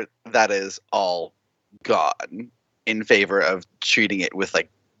here, that is all gone in favor of treating it with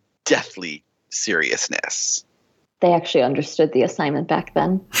like deathly seriousness. They actually understood the assignment back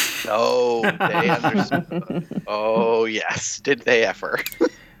then. Oh, they understood. Oh, yes. Did they ever?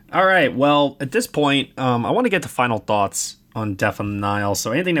 All right. Well, at this point, I want to get to final thoughts on Death on the Nile.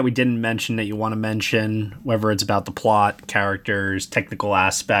 So anything that we didn't mention that you want to mention, whether it's about the plot, characters, technical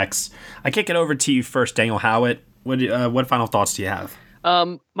aspects. I kick it over to you first, Daniel Howitt. What final thoughts do you have?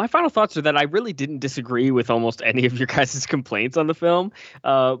 My final thoughts are that I really didn't disagree with almost any of your guys' complaints on the film,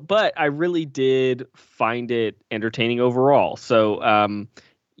 but I really did find it entertaining overall. So,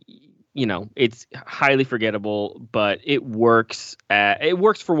 it's highly forgettable, but it works. It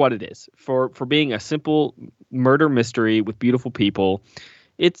works for what it is. For being a simple murder mystery with beautiful people,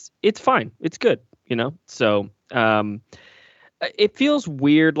 it's fine. It's good. So. It feels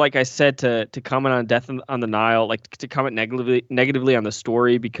weird, like I said, to comment on Death on the Nile, like to comment negatively on the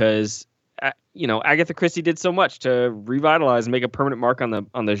story, because Agatha Christie did so much to revitalize and make a permanent mark on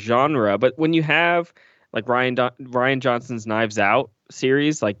the genre. But when you have like Rian Johnson's Knives Out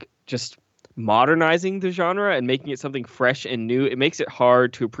series, like just modernizing the genre and making it something fresh and new, it makes it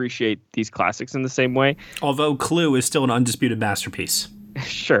hard to appreciate these classics in the same way. Although Clue is still an undisputed masterpiece.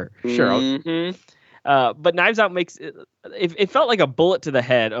 Sure. Mm-hmm. But Knives Out makes it felt like a bullet to the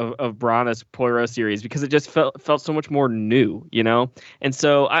head of Branagh's Poirot series, because it just felt so much more new, And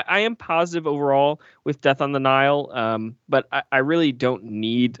so I am positive overall with Death on the Nile, but I really don't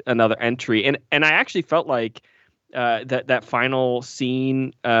need another entry. And I actually felt like that final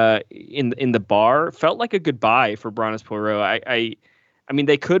scene in the bar felt like a goodbye for Branagh's Poirot. I mean,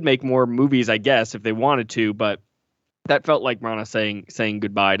 they could make more movies, I guess, if they wanted to, but that felt like Branagh saying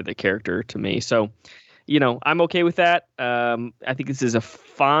goodbye to the character to me. So, I'm okay with that. I think this is a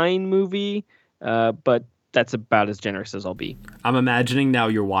fine movie, but that's about as generous as I'll be. I'm imagining now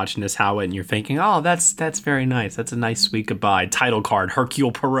you're watching this, Howitt, and you're thinking, oh, that's very nice. That's a nice sweet goodbye. Title card,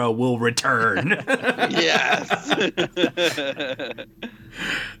 Hercule Poirot will return. Yes.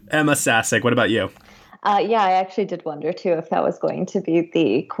 Emma Sasek, what about you? Yeah, I actually did wonder, too, if that was going to be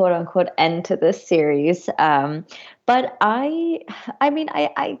the quote-unquote end to this series. But I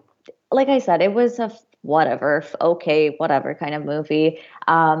like I said, it was a whatever kind of movie.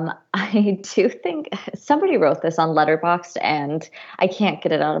 I do think somebody wrote this on Letterboxd, and I can't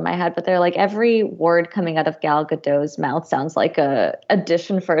get it out of my head, but they're like, every word coming out of Gal Gadot's mouth sounds like a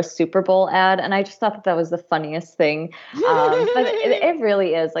audition for a Super Bowl ad, and I just thought that was the funniest thing. But it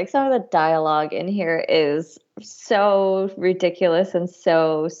really is. Like, some of the dialogue in here is so ridiculous and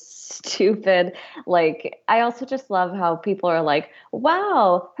so stupid. Like, I also just love how people are like,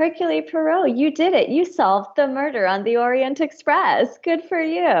 wow, Hercule Poirot, you did it. You solved the murder on the Orient Express. Good for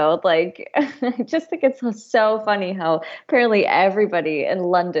you. Like, I just think it's so funny how apparently everybody in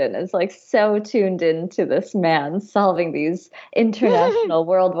London is like so tuned into this man solving these international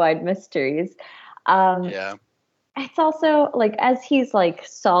worldwide mysteries. Yeah. It's also like, as he's like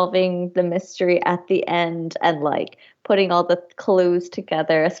solving the mystery at the end and like putting all the clues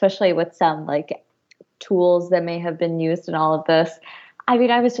together, especially with some like tools that may have been used in all of this. I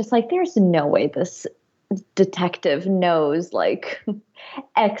mean, I was just like, there's no way this detective knows like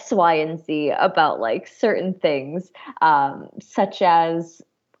X, Y, and Z about like certain things, such as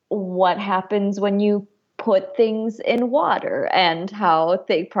what happens when you put things in water and how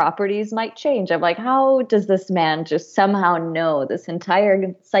the properties might change. I'm like, how does this man just somehow know this entire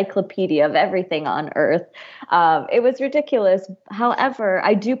encyclopedia of everything on Earth? It was ridiculous. However,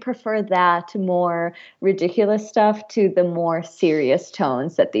 I do prefer that more ridiculous stuff to the more serious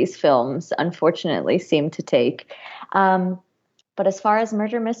tones that these films unfortunately seem to take. But as far as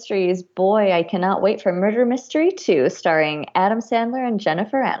murder mysteries, boy, I cannot wait for Murder Mystery 2, starring Adam Sandler and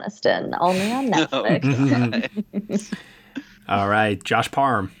Jennifer Aniston, only on Netflix. All right, Josh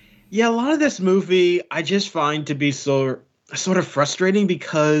Parham. Yeah, a lot of this movie I just find to be sort of frustrating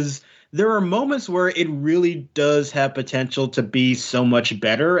because there are moments where it really does have potential to be so much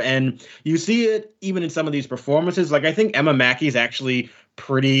better. And you see it even in some of these performances. Like, I think Emma Mackey is actually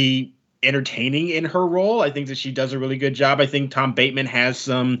pretty entertaining in her role. I think that she does a really good job. I think Tom Bateman has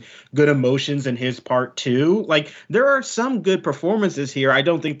some good emotions in his part too. Like, there are some good performances here. I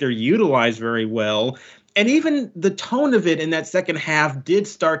don't think they're utilized very well. And even the tone of it in that second half did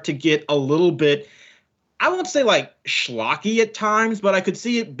start to get a little bit, I won't say like schlocky at times, but I could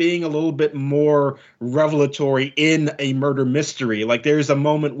see it being a little bit more revelatory in a murder mystery. Like, there's a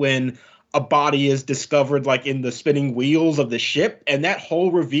moment when a body is discovered like in the spinning wheels of the ship, and that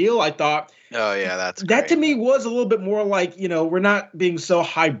whole reveal, I thought, oh yeah, that's that to me was a little bit more like, you know, we're not being so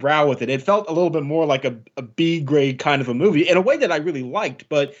highbrow with it. It felt a little bit more like a B grade kind of a movie in a way that I really liked,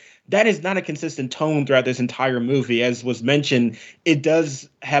 but that is not a consistent tone throughout this entire movie. As was mentioned, it does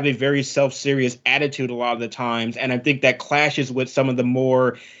have a very self-serious attitude a lot of the times, and I think that clashes with some of the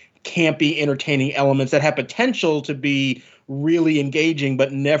more campy, entertaining elements that have potential to be really engaging,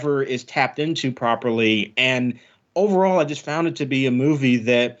 but never is tapped into properly. And overall, I just found it to be a movie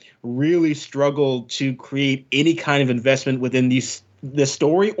that really struggled to create any kind of investment within the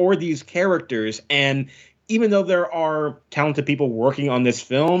story or these characters. And even though there are talented people working on this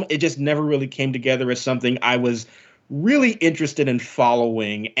film, it just never really came together as something I was really interested in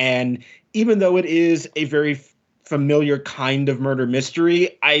following. And even though it is a very familiar kind of murder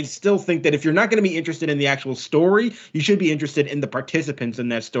mystery, I still think that if you're not going to be interested in the actual story, you should be interested in the participants in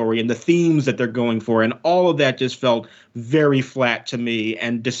that story and the themes that they're going for. And all of that just felt very flat to me.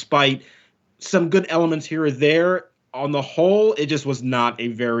 And despite some good elements here or there, on the whole, it just was not a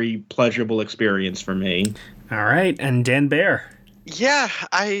very pleasurable experience for me. All right. And Dan Baer. Yeah,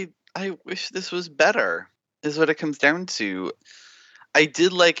 I wish this was better, is what it comes down to. I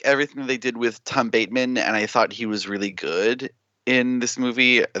did like everything they did with Tom Bateman, and I thought he was really good in this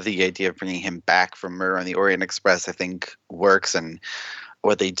movie. The idea of bringing him back from Murder on the Orient Express, I think, works, and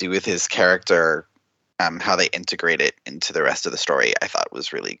what they do with his character, how they integrate it into the rest of the story, I thought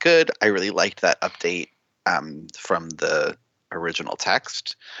was really good. I really liked that update from the original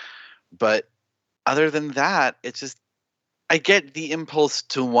text. But other than that, it's just, I get the impulse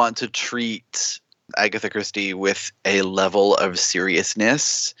to want to treat Agatha Christie with a level of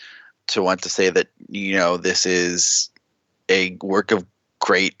seriousness, to want to say that, you know, this is a work of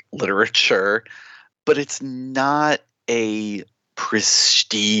great literature, but it's not a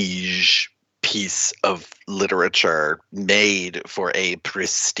prestige piece of literature made for a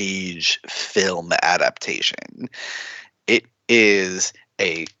prestige film adaptation. It is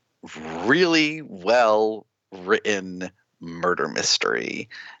a really well written murder mystery,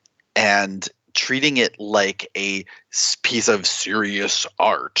 and treating it like a piece of serious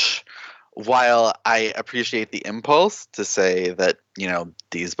art. While I appreciate the impulse to say that, you know,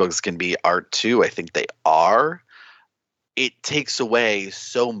 these books can be art too, I think they are. It takes away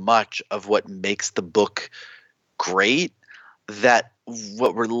so much of what makes the book great that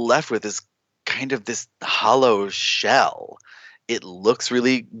what we're left with is kind of this hollow shell. It looks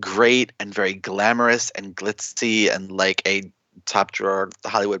really great and very glamorous and glitzy and like a top drawer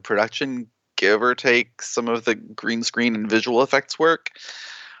Hollywood production, give or take some of the green screen and visual effects work.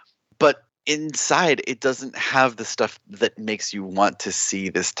 But inside, it doesn't have the stuff that makes you want to see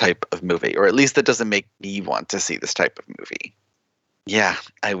this type of movie, or at least that doesn't make me want to see this type of movie. Yeah,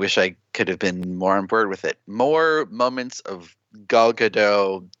 I wish I could have been more on board with it. More moments of Gal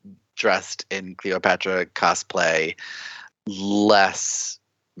Gadot dressed in Cleopatra cosplay, less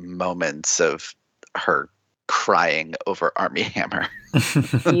moments of her crying over Armie Hammer.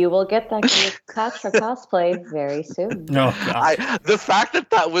 You will get that Cleopatra cosplay very soon. Oh, God. The fact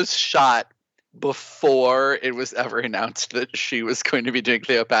that was shot before it was ever announced that she was going to be doing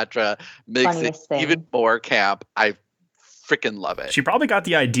Cleopatra makes Funniest it thing. even more camp. I freaking love it. She probably got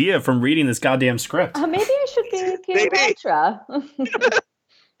the idea from reading this goddamn script. Maybe I should be Cleopatra.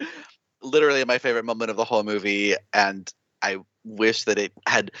 Literally my favorite moment of the whole movie, and I wish that it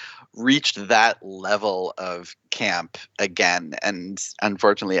had reached that level of camp again, and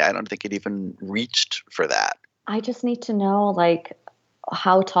unfortunately I don't think it even reached for that. I just need to know, like,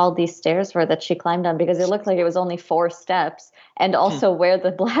 how tall these stairs were that she climbed on, because it looked like it was only 4 steps, and also where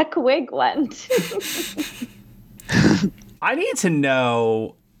the black wig went. I need to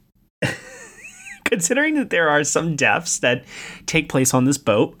know, considering that there are some deaths that take place on this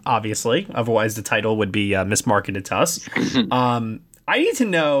boat, obviously, otherwise the title would be mismarketed to us. I need to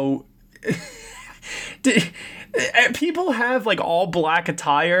know, people have like all black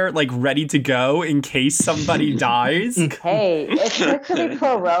attire like ready to go in case somebody dies? Hey, if Hercule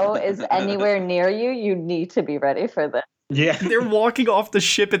Poirot is anywhere near you, you need to be ready for this. Yeah. They're walking off the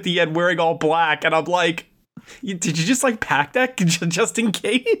ship at the end wearing all black, and I'm like, did you just like pack that just in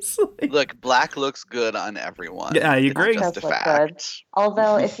case? Look, black looks good on everyone. Yeah, I agree. It's just a Does look fact. good.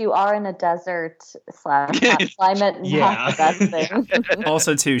 Although, if you are in a desert / hot climate, not the best thing.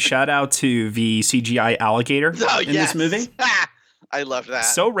 Also, too, shout out to the CGI alligator in this movie. I love that.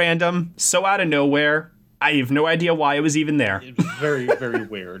 So random, so out of nowhere. I have no idea why it was even there. It was very, very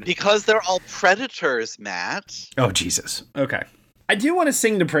weird. Because they're all predators, Matt. Oh, Jesus. Okay. I do want to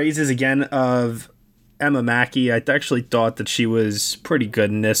sing the praises again of Emma Mackey. I actually thought that she was pretty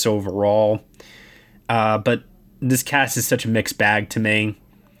good in this overall. But this cast is such a mixed bag to me.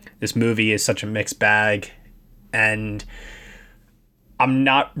 This movie is such a mixed bag. And I'm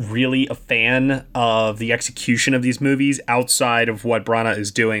not really a fan of the execution of these movies outside of what Branagh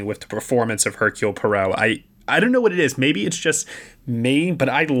is doing with the performance of Hercule Poirot. I don't know what it is. Maybe it's just me, but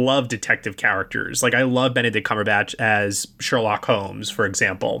I love detective characters. Like, I love Benedict Cumberbatch as Sherlock Holmes, for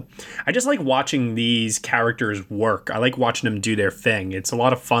example. I just like watching these characters work. I like watching them do their thing. It's a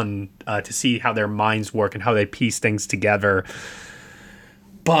lot of fun to see how their minds work and how they piece things together.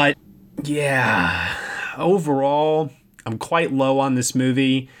 But, yeah, overall, I'm quite low on this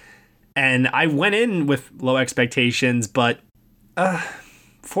movie. And I went in with low expectations, but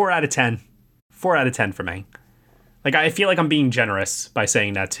 4 out of 10. 4 out of 10 for me. Like, I feel like I'm being generous by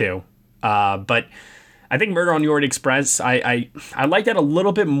saying that too. But I think Murder on the Orient Express, I like that a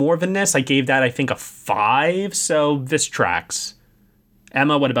little bit more than this. I gave that, I think, a 5. So this tracks.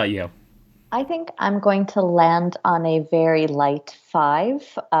 Emma, what about you? I think I'm going to land on a very light 5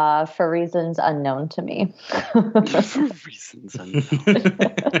 for reasons unknown to me. For reasons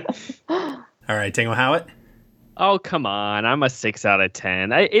unknown. All right, Tango Howitt. Oh, come on. I'm a 6 out of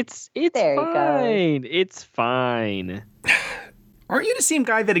 10. It's there fine. It's fine. Aren't you the same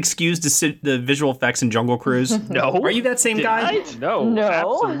guy that excused the visual effects in Jungle Cruise? No. Are you that same guy? No,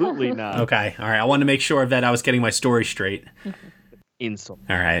 absolutely not. Okay, all right. I wanted to make sure that I was getting my story straight. Insult.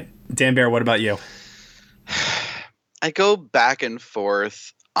 All right. Dan Bear, what about you? I go back and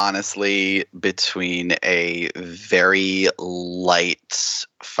forth, honestly, between a very light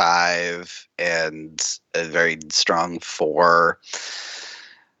 5 and a very strong 4.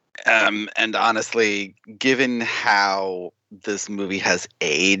 And honestly, given how this movie has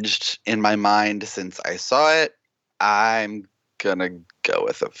aged in my mind since I saw it, I'm gonna go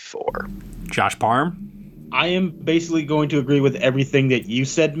with a 4. Josh Parham? I am basically going to agree with everything that you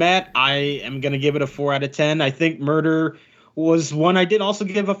said, Matt. I am going to give it a 4 out of 10. I think Murder was one I did also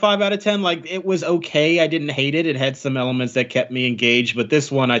give a 5 out of 10. Like, it was okay. I didn't hate it. It had some elements that kept me engaged. But this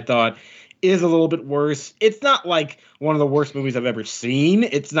one I thought is a little bit worse. It's not like one of the worst movies I've ever seen.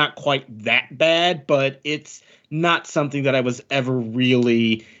 It's not quite that bad, but it's not something that I was ever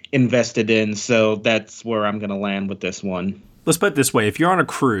really invested in. So that's where I'm going to land with this one. Let's put it this way. If you're on a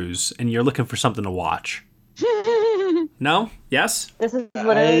cruise and you're looking for something to watch. No? Yes? This is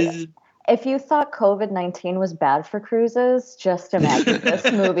literally... If you thought COVID-19 was bad for cruises, just imagine this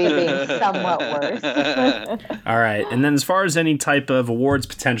movie being somewhat worse. All right. And then as far as any type of awards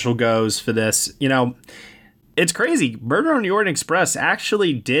potential goes for this, it's crazy. Murder on the Orient Express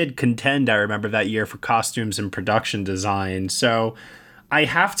actually did contend, I remember, that year for costumes and production design. So I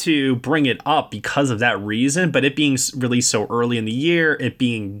have to bring it up because of that reason, but it being released so early in the year, it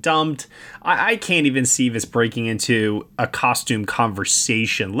being dumped, I can't even see this breaking into a costume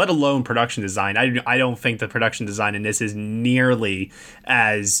conversation, let alone production design. I don't think the production design in this is nearly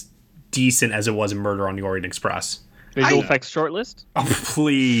as decent as it was in Murder on the Orient Express. Visual effects shortlist? Oh,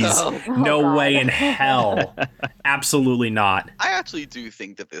 please. No way in hell. Absolutely not. I actually do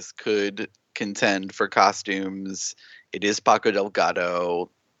think that this could contend for costumes. It is Paco Delgado.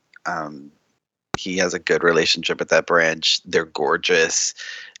 He has a good relationship with that branch. They're gorgeous.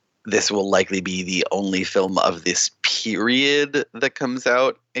 This will likely be the only film of this period that comes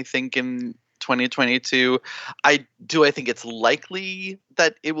out, I think, in 2022. I think it's likely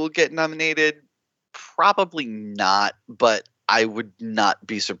that it will get nominated. Probably not, but I would not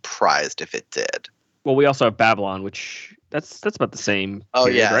be surprised if it did. Well, we also have Babylon, which that's about the same. Oh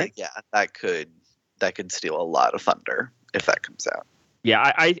period, yeah, right? yeah, that could steal a lot of thunder if that comes out.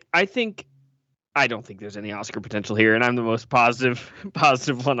 Yeah, I think I don't think there's any Oscar potential here, and I'm the most positive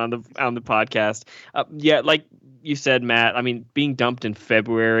one on the podcast. Yeah, like you said, Matt. I mean, being dumped in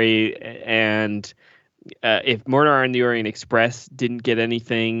February, and if Murder on the Orient Express didn't get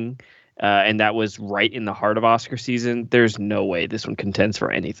anything. And that was right in the heart of Oscar season. There's no way this one contends for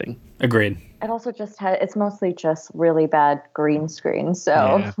anything. Agreed. It also it's mostly just really bad green screen.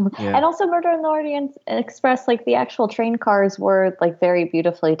 So, yeah. And also Murder on the Orient Express, like the actual train cars were like very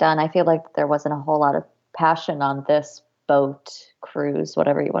beautifully done. I feel like there wasn't a whole lot of passion on this boat cruise,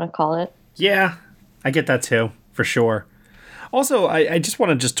 whatever you want to call it. Yeah, I get that too, for sure. Also, I just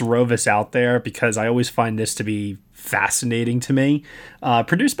want to just throw this out there because I always find this to be fascinating to me.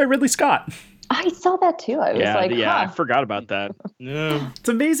 Produced by Ridley Scott. I saw that too. I was I forgot about that. Yeah. It's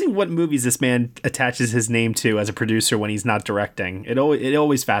amazing what movies this man attaches his name to as a producer when he's not directing. It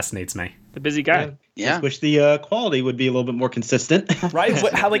always fascinates me. The busy guy. Yeah. Just wish the quality would be a little bit more consistent. Right?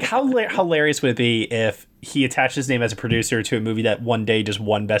 How hilarious would it be if he attached his name as a producer to a movie that one day just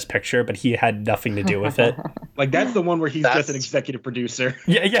won Best Picture, but he had nothing to do with it? Like, that's the one where he's just an executive producer.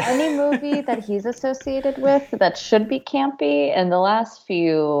 Yeah. Any movie that he's associated with that should be campy in the last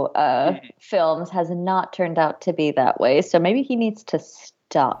few films has not turned out to be that way. So maybe he needs to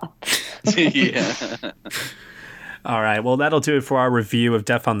stop. Yeah. All right, well, that'll do it for our review of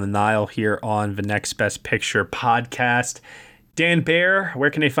Death on the Nile here on the Next Best Picture podcast. Dan Baer, where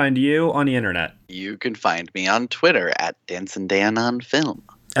can they find you on the internet? You can find me on Twitter at DanceandDanOnFilm.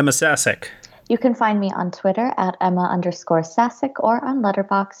 Emma Sasick. You can find me on Twitter at Emma_Sasick or on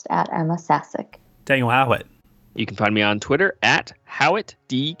Letterboxd at Emma Sasick. Daniel Howitt. You can find me on Twitter at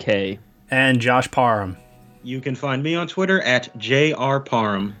HowittDK. And Josh Parham. You can find me on Twitter at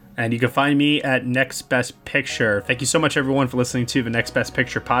JRParham. And you can find me at Next Best Picture. Thank you so much, everyone, for listening to the Next Best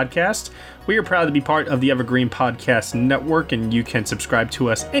Picture podcast. We are proud to be part of the Evergreen Podcast Network, and you can subscribe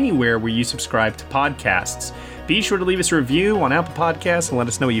to us anywhere where you subscribe to podcasts. Be sure to leave us a review on Apple Podcasts and let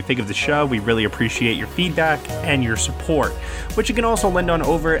us know what you think of the show. We really appreciate your feedback and your support, which you can also lend on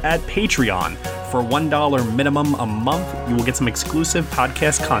over at Patreon. For $1 minimum a month, you will get some exclusive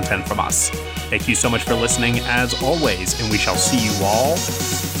podcast content from us. Thank you so much for listening, as always, and we shall see you all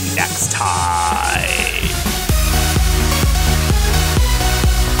next time.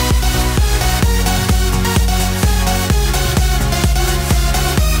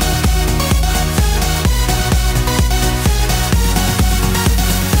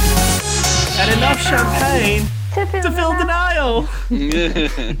 And enough champagne to fill the Nile.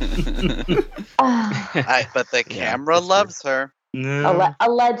 But the camera loves her.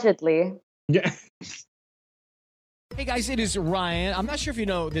 Allegedly. Yeah. Hey guys, it is Ryan. I'm not sure if you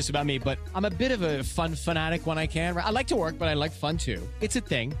know this about me, but I'm a bit of a fun fanatic when I can. I like to work, but I like fun too. It's a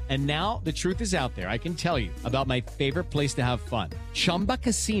thing. And now the truth is out there. I can tell you about my favorite place to have fun. Chumba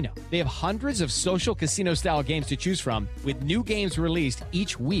Casino. They have hundreds of social casino style games to choose from with new games released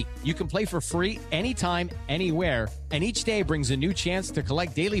each week. You can play for free anytime, anywhere. And each day brings a new chance to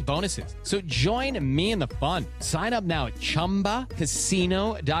collect daily bonuses. So join me in the fun. Sign up now at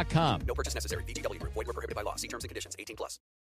ChumbaCasino.com. No purchase necessary. VGW Group. Void where prohibited by law. See terms and conditions. 18+.